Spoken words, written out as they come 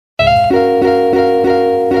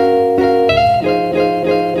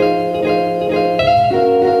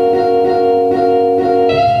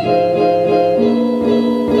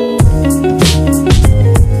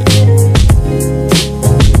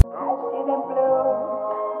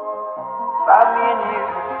about me and you.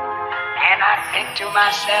 And I think to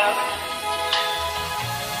myself,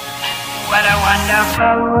 what a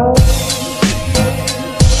wonderful world.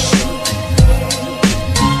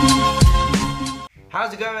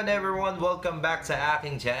 How's it going, everyone? Welcome back sa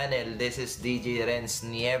aking channel. This is DJ Renz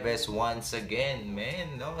Nieves once again,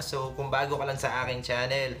 man. No? So, kung bago ka lang sa aking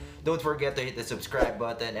channel, don't forget to hit the subscribe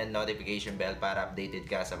button and notification bell para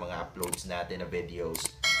updated ka sa mga uploads natin na videos.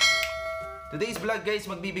 Today's vlog,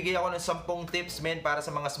 guys, magbibigay ako ng 10 tips, man, para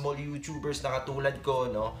sa mga small YouTubers na katulad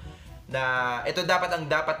ko, no? Na ito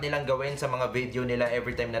dapat nilang gawin sa mga video nila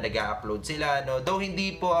every time na nag-upload sila, no? Though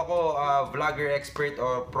hindi po ako vlogger expert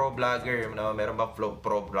or pro vlogger, no? Meron bang pro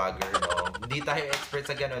vlogger, no? Hindi tayo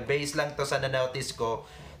expert sa ganun. Base lang to sa na-notice ko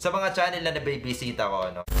sa mga channel na nabibisita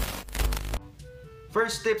ko, no?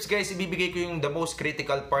 First tips, guys, ibibigay ko yung the most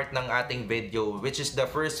critical part ng ating video, which is the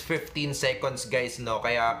first 15 seconds, guys, no?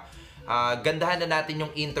 Kaya gandahan na natin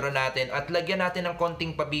yung intro natin at lagyan natin ng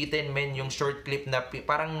konting pabitin, men, yung short clip na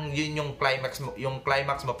parang yun yung climax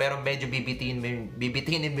mo pero medyo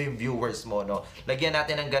bibitinin mo yung viewers mo, no? Lagyan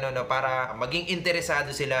natin ng gano'n, no, para maging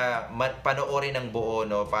interesado sila panoorin ng buo,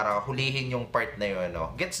 no, para hulihin yung part na yun,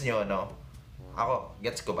 no? Gets nyo, no? Ako,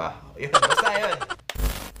 gets ko ba? Yun, basta yun.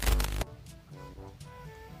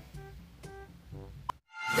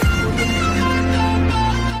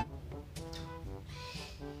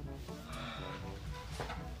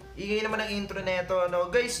 Ingay naman ang intro na ito,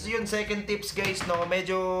 no? Guys, yun, second tips, guys, no?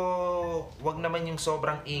 Medyo wag naman yung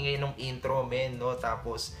sobrang ingay ng intro, men, no?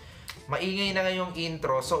 Tapos, maingay na nga yung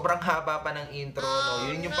intro, sobrang haba pa ng intro,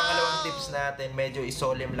 no? Yun yung pangalawang tips natin, medyo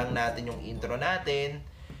isolim lang natin yung intro natin.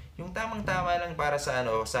 Yung tamang-tama lang para sa,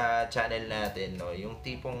 ano, sa channel natin, no? Yung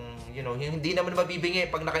tipong, you know, yung hindi naman mabibingi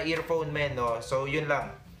pag naka-earphone, men, no? So, yun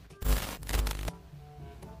lang.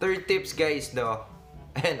 Third tips, guys, no?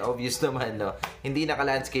 And obvious naman, no? Hindi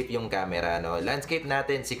naka-landscape yung camera, no? Landscape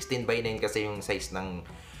natin, 16:9 kasi yung size ng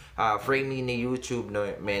frame ni YouTube, no,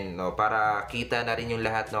 men, no? Para kita na rin yung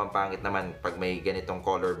lahat, no? Ang pangit naman pag may ganitong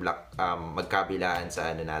color block magkabilaan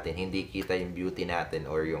sa ano natin. Hindi kita yung beauty natin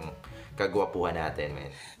or yung kagwapuhan natin,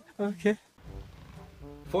 men. Okay.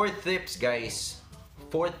 Fourth tips, guys.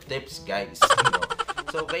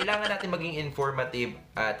 So, kailangan natin maging informative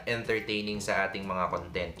at entertaining sa ating mga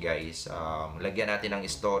content, guys. Lagyan natin ng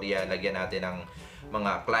istorya, lagyan natin ng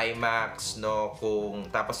mga climax, no?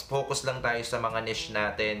 Tapos focus lang tayo sa mga niche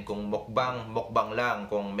natin. Kung mukbang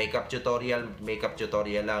lang. Kung makeup tutorial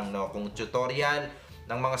lang, no? Kung tutorial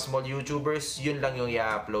ng mga small YouTubers, yun lang yung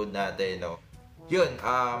i-upload natin, no? Yun,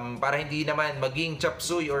 para hindi naman maging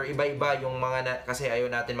chapsuy or iba-iba yung mga kasi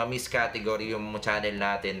ayaw natin ma-miss category yung channel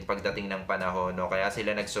natin pagdating ng panahon, no? Kaya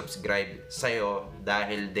sila nag-subscribe sa'yo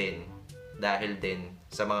dahil din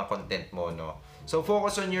sa mga content mo, no? So,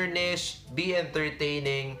 focus on your niche, be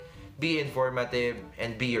entertaining, be informative,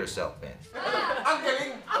 and be yourself, man. Ang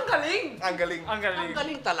galing! Ang galing! Ang galing. Ang galing! Ang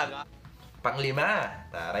galing talaga. Panglima.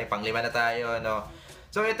 Taray, panglima na tayo, no?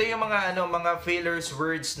 So, ito yung mga fillers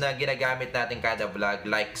words na ginagamit natin kada vlog.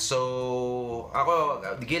 Like, so, ako,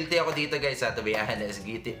 guilty ako dito, guys, to be honest.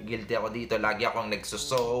 Guilty ako dito. Lagi akong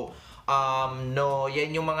nagsuso. No,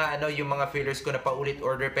 yan yung mga fillers ko na paulit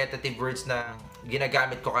or repetitive words na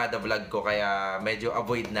ginagamit ko kada vlog ko. Kaya, medyo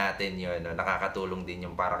avoid natin yun, no? Nakakatulong din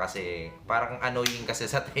yung parang annoying kasi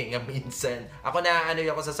sa tenga minsan. Ako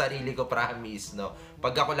ako sa sarili ko, promise, no?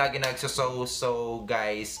 Pag ako lagi so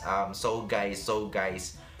guys,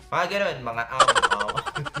 mga ganun, mga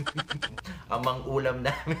amang ulam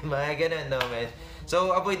namin, mga ganun, no, man? So,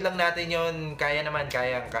 avoid lang natin yun. Kaya naman,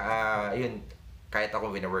 yun, kahit ako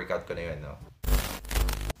wina-workout ko na yun, no?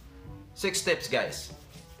 6 tips, guys.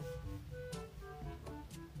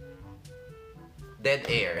 Dead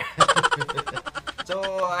air. So,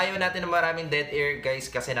 ayaw natin ng maraming dead air,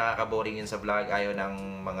 guys, kasi nakaka-boring yun sa vlog. Ayaw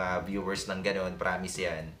ng mga viewers ng ganun, promise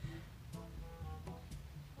yan.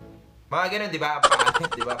 Mga ganun, di ba?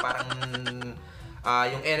 Di ba? Parang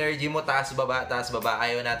yung energy mo, taas baba.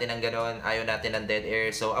 Ayaw natin ng ganun. Ayaw natin ng dead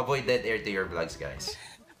air. So, avoid dead air to your vlogs, guys.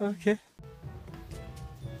 Okay.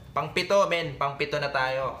 Pang-pito, men. Pang-pito na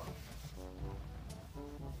tayo.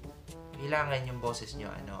 Kailangan yung boses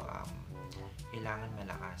nyo,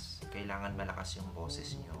 kailangan malakas yung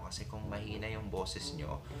boses nyo. Kasi kung mahina yung boses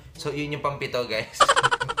nyo, so yun yung pampito, guys.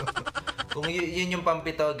 Kung yun yung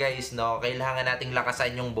pampito, guys, no, kailangan nating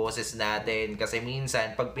lakasan yung boses natin. Kasi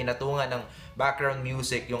minsan, pag pinatungan ng background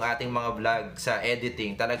music yung ating mga vlog sa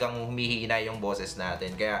editing, talagang humihina yung boses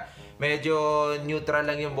natin. Kaya medyo neutral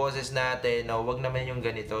lang yung boses natin, no? Wag naman yung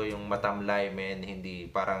ganito, yung matamlay, men. Hindi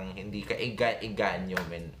ka iganyo,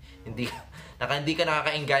 men. Hindi hindi ka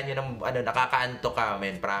nakakaengganyo ng nakakaanto ka,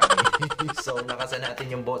 men, promise. So, nakasan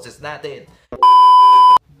natin yung boses natin.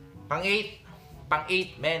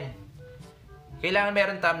 Pang-8, men. Kailangan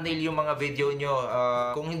meron thumbnail yung mga video nyo.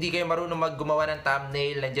 Kung hindi kayo marunong maggumawa ng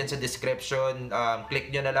thumbnail, nandyan sa description, click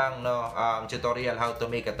nyo na lang, no, tutorial how to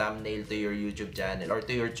make a thumbnail to your YouTube channel or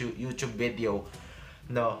to your YouTube video,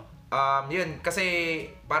 no. Yun, kasi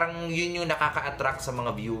parang yun yung nakaka-attract sa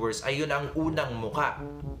mga viewers. Ay, yun ang unang muka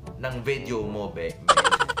ng video mo,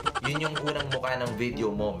 Yun yung unang muka ng video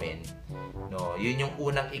mo, men. No, yun yung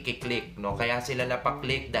unang i-click, no? Kaya sila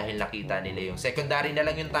napaklik dahil nakita nila yung secondary na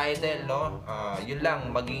lang yung title, no? Yun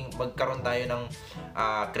lang, magkaroon tayo ng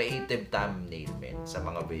creative thumbnail, men, sa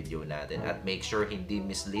mga video natin at make sure hindi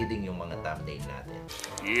misleading yung mga thumbnail natin.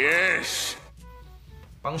 Yes!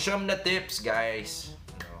 Pang-siyam na tips, guys.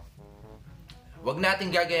 No? Wag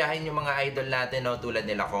natin gagayahin yung mga idol natin, no? Tulad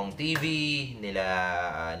nila Kong TV,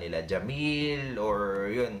 nila Jamil,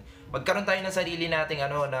 or yun. Magkaroon tayo ng sarili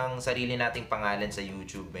nating pangalan sa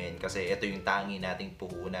YouTube, men, kasi ito yung tangi nating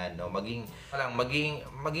puhunan, no. Maging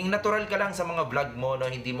natural ka lang sa mga vlog mo, no.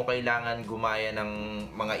 Hindi mo kailangan gumaya ng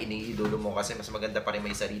mga iniidolo mo kasi mas maganda pa rin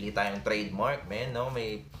may sarili tayong trademark, men, no.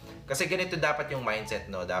 Kasi ganito dapat yung mindset,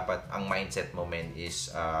 no. Dapat ang mindset mo, men, is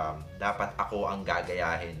dapat ako ang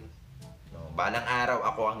gagayahin, no. Balang araw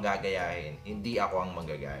ako ang gagayahin, hindi ako ang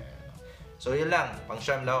manggagaya. So yun lang,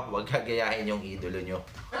 pang-siyam, no? Huwag gagayahin yung idolo nyo.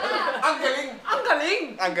 Ang galing! Ang galing!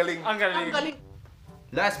 Ang galing. Ang galing! Ang galing!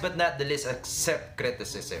 Last but not the least, accept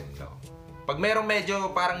criticism, no? Pag merong medyo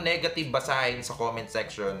parang negative basahin sa comment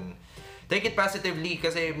section, take it positively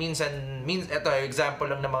kasi minsan, eto, example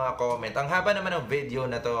lang ng mga comment. Ang haba naman ng video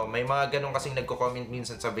na to, may mga ganun kasing nagko-comment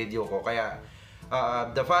minsan sa video ko, kaya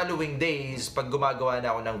the following days, pag gumagawa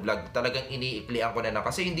na ako ng vlog, talagang iniiklian ko na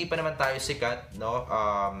kasi hindi pa naman tayo sikat, no?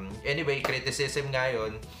 Anyway, criticism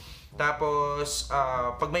ngayon. Tapos,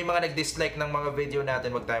 pag may mga nag-dislike ng mga video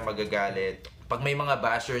natin, wag tayong magagalit. Pag may mga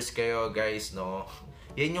bashers kayo, guys, no?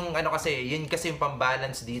 Yan yung yun kasi yung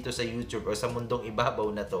pambalance dito sa YouTube o sa mundong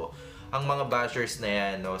ibabaw na to. Ang mga bashers na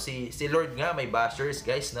yan, no? Si Lord nga may bashers,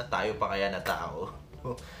 guys, na tayo pa kaya na tao.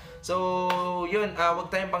 So, yun,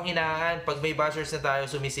 wag tayong panghinaan. Pag may bashers na tayo,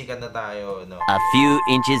 sumisikat na tayo, no? A few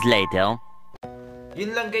inches later.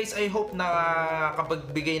 Yun lang, guys. I hope na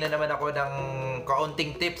kapagbigay na naman ako ng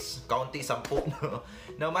kaunting tips. Kaunti, 10, no?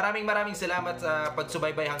 No, maraming salamat sa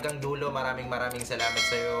pagsubaybay hanggang dulo. Maraming salamat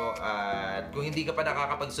sa iyo. At kung hindi ka pa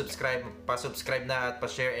nakakapag-subscribe, pa-subscribe na at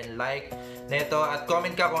pa-share and like neto. At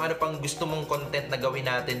comment ka kung ano pang gusto mong content na gawin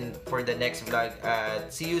natin for the next vlog.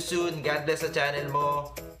 At see you soon. God bless sa channel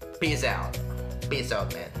mo. Peace out. Peace out,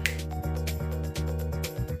 man.